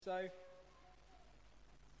So, I'm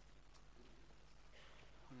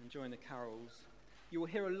enjoying the carols. You will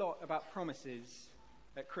hear a lot about promises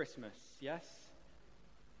at Christmas, yes?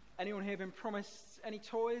 Anyone here been promised any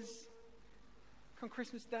toys on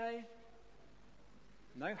Christmas Day?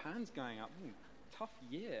 No hands going up. Tough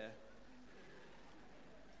year.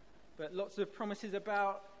 But lots of promises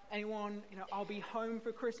about anyone, I'll be home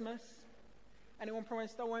for Christmas. Anyone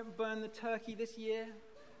promised I won't burn the turkey this year?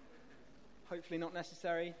 Hopefully not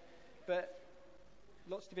necessary, but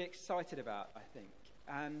lots to be excited about, I think.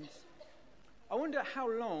 And I wonder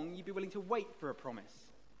how long you'd be willing to wait for a promise.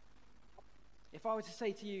 If I were to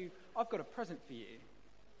say to you, I've got a present for you.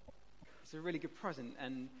 It's a really good present,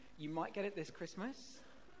 and you might get it this Christmas,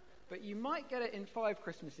 but you might get it in 5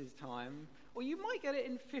 Christmases' time, or you might get it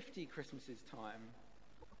in 50 Christmases' time.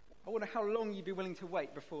 I wonder how long you'd be willing to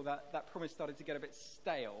wait before that promise started to get a bit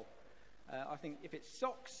stale. I think if it's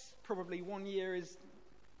socks, probably 1 year is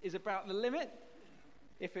about the limit.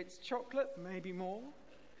 If it's chocolate, maybe more.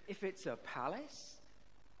 If it's a palace,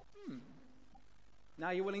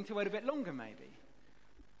 now you're willing to wait a bit longer, maybe.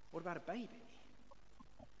 What about a baby?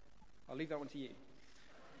 I'll leave that one to you.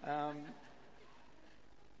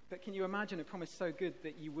 But can you imagine a promise so good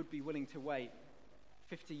that you would be willing to wait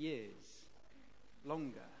 50 years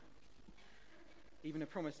longer? Even a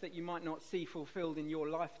promise that you might not see fulfilled in your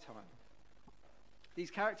lifetime. These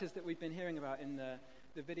characters that we've been hearing about in the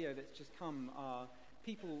video that's just come are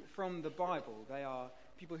people from the Bible. They are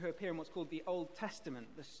people who appear in what's called the Old Testament,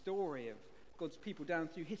 the story of God's people down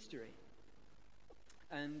through history.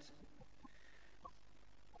 And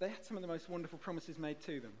they had some of the most wonderful promises made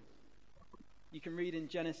to them. You can read in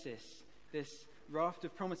Genesis this raft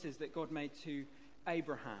of promises that God made to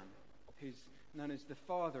Abraham, who's known as the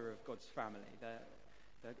father of God's family,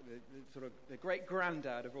 the sort of the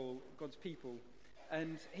great-granddad of all God's people.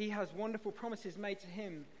 And he has wonderful promises made to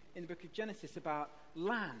him in the book of Genesis about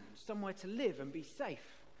land, somewhere to live and be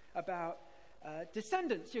safe, about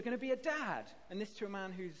descendants, you're going to be a dad, and this to a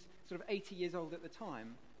man who's sort of 80 years old at the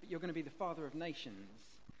time, but you're going to be the father of nations.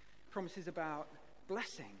 Promises about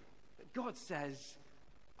blessing, that God says,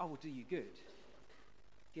 I will do you good.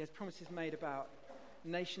 He has promises made about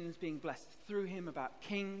nations being blessed through him, about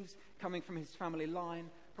kings coming from his family line,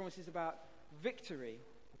 promises about victory.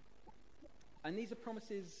 And these are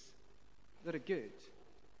promises that are good.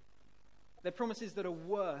 They're promises that are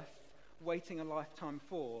worth waiting a lifetime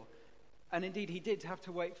for. And indeed, he did have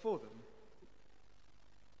to wait for them.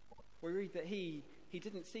 We read that he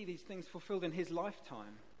didn't see these things fulfilled in his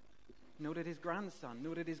lifetime, nor did his grandson,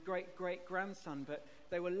 nor did his great-great-grandson, but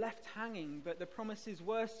they were left hanging, but the promises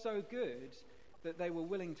were so good that they were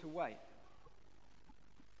willing to wait.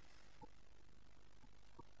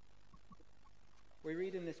 We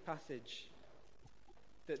read in this passage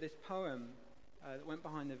that this poem that went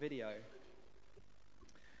behind the video,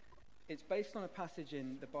 it's based on a passage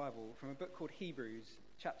in the Bible from a book called Hebrews,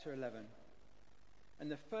 chapter 11.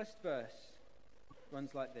 And the first verse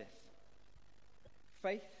runs like this.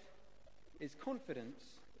 Faith is confidence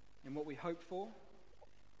in what we hope for,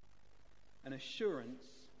 and assurance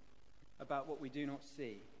about what we do not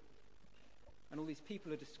see. And all these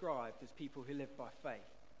people are described as people who live by faith.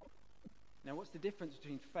 Now, what's the difference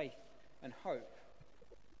between faith and hope?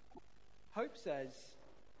 Hope says,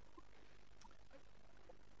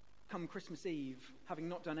 come Christmas Eve, having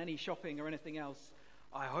not done any shopping or anything else,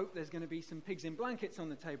 I hope there's going to be some pigs in blankets on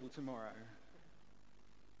the table tomorrow.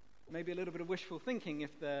 Maybe a little bit of wishful thinking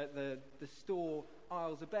if the store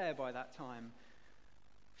aisles are bare by that time.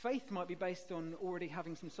 Faith might be based on already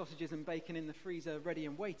having some sausages and bacon in the freezer ready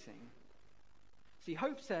and waiting. See,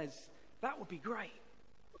 hope says, that would be great.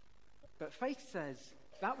 But faith says,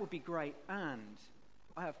 that would be great, and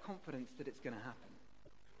I have confidence that it's going to happen.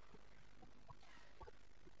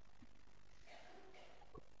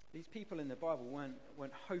 These people in the Bible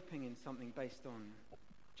weren't hoping in something based on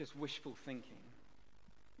just wishful thinking.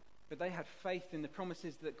 But they had faith in the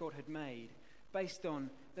promises that God had made based on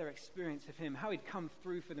their experience of him, how he'd come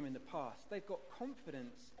through for them in the past. They've got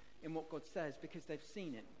confidence in what God says because they've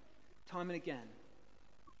seen it time and again.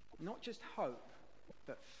 Not just hope,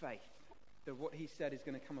 but faith that what he said is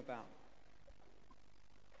going to come about.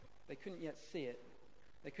 They couldn't yet see it.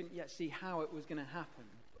 They couldn't yet see how it was going to happen.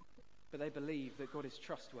 But they believed that God is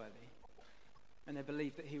trustworthy. And they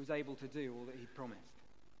believed that he was able to do all that he promised.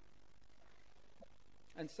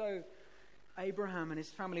 And so Abraham and his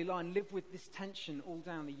family line live with this tension all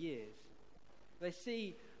down the years. They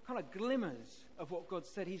see kind of glimmers of what God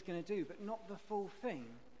said he's going to do, but not the full thing.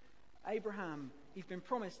 Abraham, he's been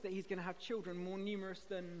promised that he's going to have children more numerous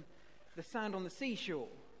than the sand on the seashore,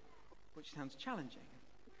 which sounds challenging.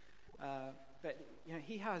 But,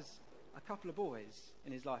 he has a couple of boys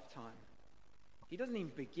in his lifetime. He doesn't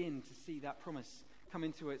even begin to see that promise come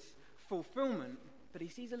into its fulfillment, but he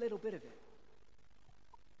sees a little bit of it.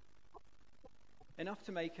 Enough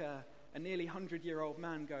to make a nearly 100-year-old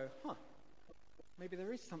man go, maybe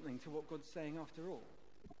there is something to what God's saying after all.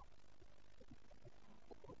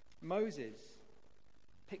 Moses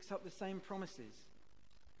picks up the same promises,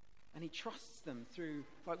 and he trusts them through,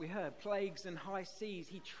 like we heard, plagues and high seas.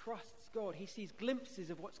 He trusts God. He sees glimpses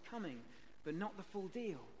of what's coming, but not the full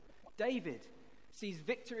deal. David sees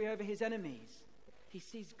victory over his enemies. He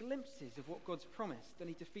sees glimpses of what God's promised, and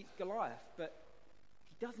he defeats Goliath, but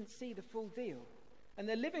he doesn't see the full deal. And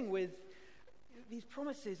they're living with these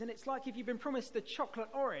promises, and it's like if you've been promised a chocolate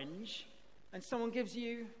orange and someone gives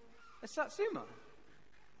you a Satsuma.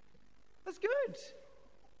 That's good,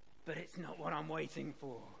 but it's not what I'm waiting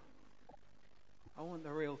for. I want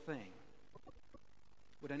the real thing.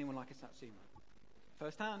 Would anyone like a Satsuma?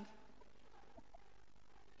 First hand.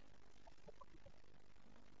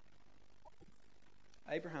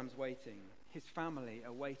 Abraham's waiting. His family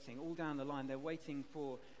are waiting. All down the line, they're waiting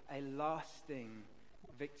for a lasting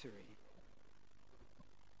victory.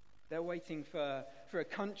 They're waiting for a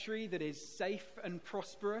country that is safe and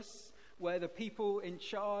prosperous, where the people in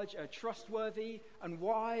charge are trustworthy and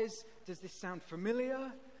wise. Does this sound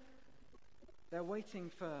familiar? They're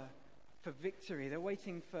waiting for victory. They're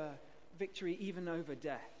waiting for victory even over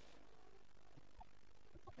death.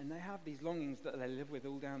 And they have these longings that they live with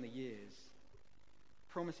all down the years.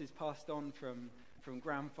 Promises passed on from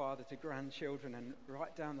grandfather to grandchildren and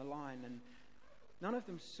right down the line. And none of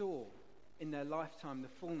them saw in their lifetime the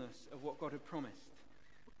fullness of what God had promised.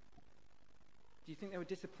 Do you think they were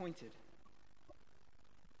disappointed?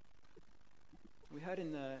 We heard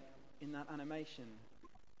in that animation,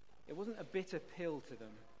 it wasn't a bitter pill to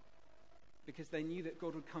them, because they knew that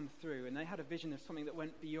God would come through, and they had a vision of something that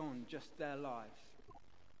went beyond just their lives.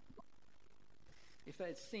 If they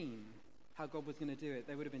had seen how God was going to do it,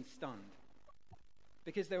 they would have been stunned.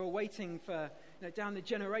 Because they were waiting for, down the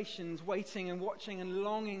generations, waiting and watching and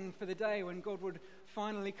longing for the day when God would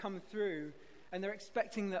finally come through. And they're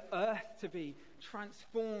expecting the earth to be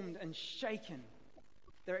transformed and shaken.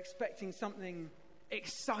 They're expecting something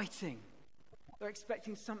exciting. They're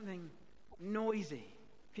expecting something noisy.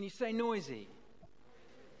 Can you say noisy?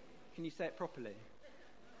 Can you say it properly?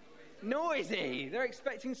 Noisy! They're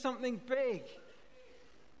expecting something big.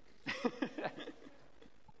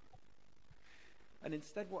 And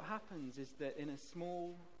instead what happens is that in a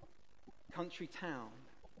small country town,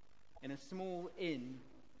 in a small inn,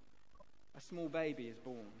 a small baby is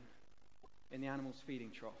born in the animal's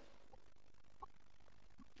feeding trough.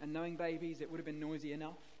 And knowing babies, it would have been noisy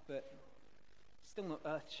enough, but still not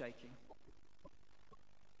earth-shaking.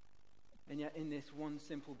 And yet in this one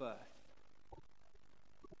simple birth,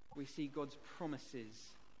 we see God's promises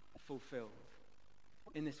fulfilled.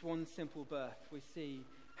 In this one simple birth, we see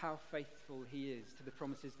how faithful he is to the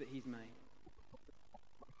promises that he's made.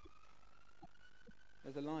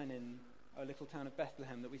 There's a line in our little town of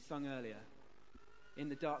Bethlehem that we sung earlier. In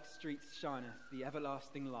the dark streets shineth the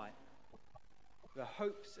everlasting light. The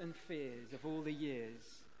hopes and fears of all the years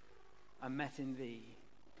are met in thee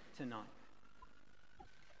tonight.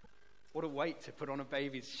 What a weight to put on a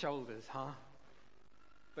baby's shoulders, huh?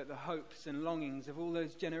 But the hopes and longings of all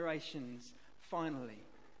those generations finally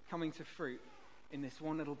coming to fruit in this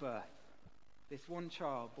one little birth, this one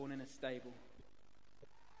child born in a stable.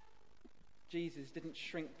 Jesus didn't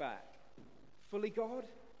shrink back, fully God,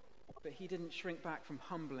 but he didn't shrink back from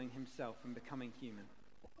humbling himself and becoming human.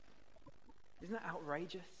 Isn't that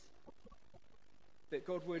outrageous? That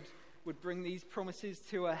God would bring these promises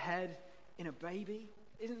to a head in a baby?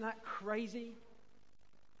 Isn't that crazy?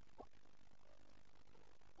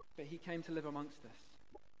 But he came to live amongst us.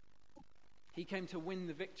 He came to win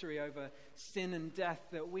the victory over sin and death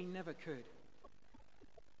that we never could.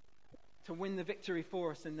 To win the victory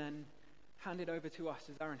for us and then hand it over to us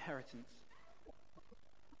as our inheritance.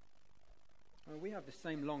 Well, we have the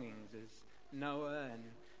same longings as Noah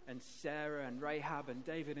and Sarah and Rahab and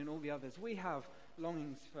David and all the others. We have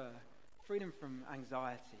longings for freedom from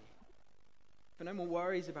anxiety, for no more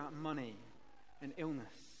worries about money and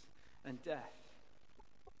illness and death.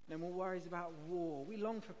 No more worries about war. We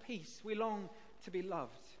long for peace. We long to be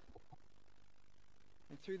loved.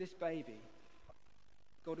 And through this baby,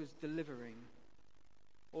 God is delivering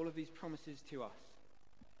all of these promises to us.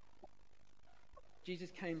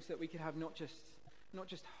 Jesus came so that we could have not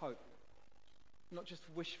just hope, not just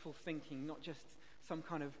wishful thinking, not just some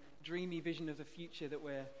kind of dreamy vision of the future that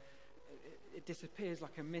it disappears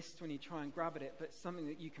like a mist when you try and grab at it, but something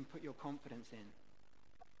that you can put your confidence in.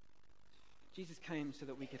 Jesus came so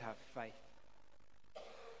that we could have faith.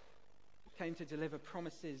 He came to deliver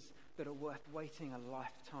promises that are worth waiting a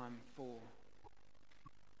lifetime for.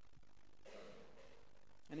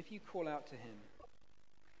 And if you call out to him,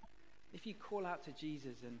 if you call out to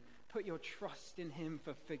Jesus and put your trust in him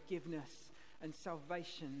for forgiveness and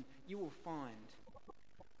salvation, you will find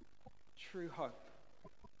true hope.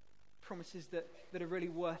 Promises that are really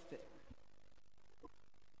worth it.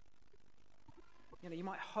 You know, you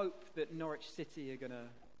might hope that Norwich City are going to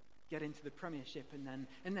get into the Premiership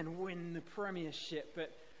and then win the Premiership,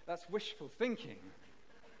 but that's wishful thinking.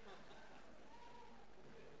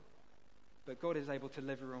 But God is able to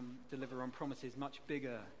deliver on promises much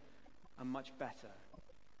bigger and much better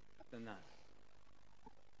than that.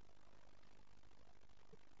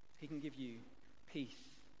 He can give you peace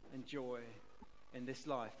and joy in this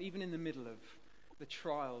life, even in the middle of the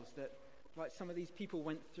trials that, like some of these people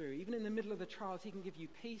went through. Even in the middle of the trials, he can give you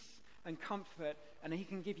peace and comfort, and he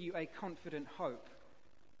can give you a confident hope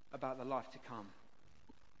about the life to come.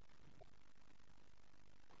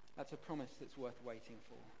 That's a promise that's worth waiting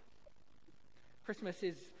for. Christmas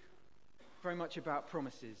is very much about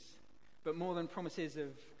promises, but more than promises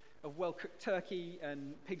of well-cooked turkey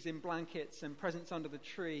and pigs in blankets and presents under the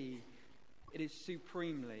tree, it is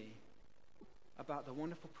supremely about the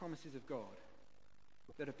wonderful promises of God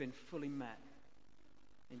that have been fully met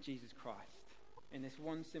in Jesus Christ, in this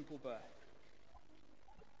one simple birth.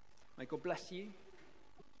 May God bless you,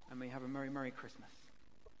 and may you have a Merry, Merry Christmas.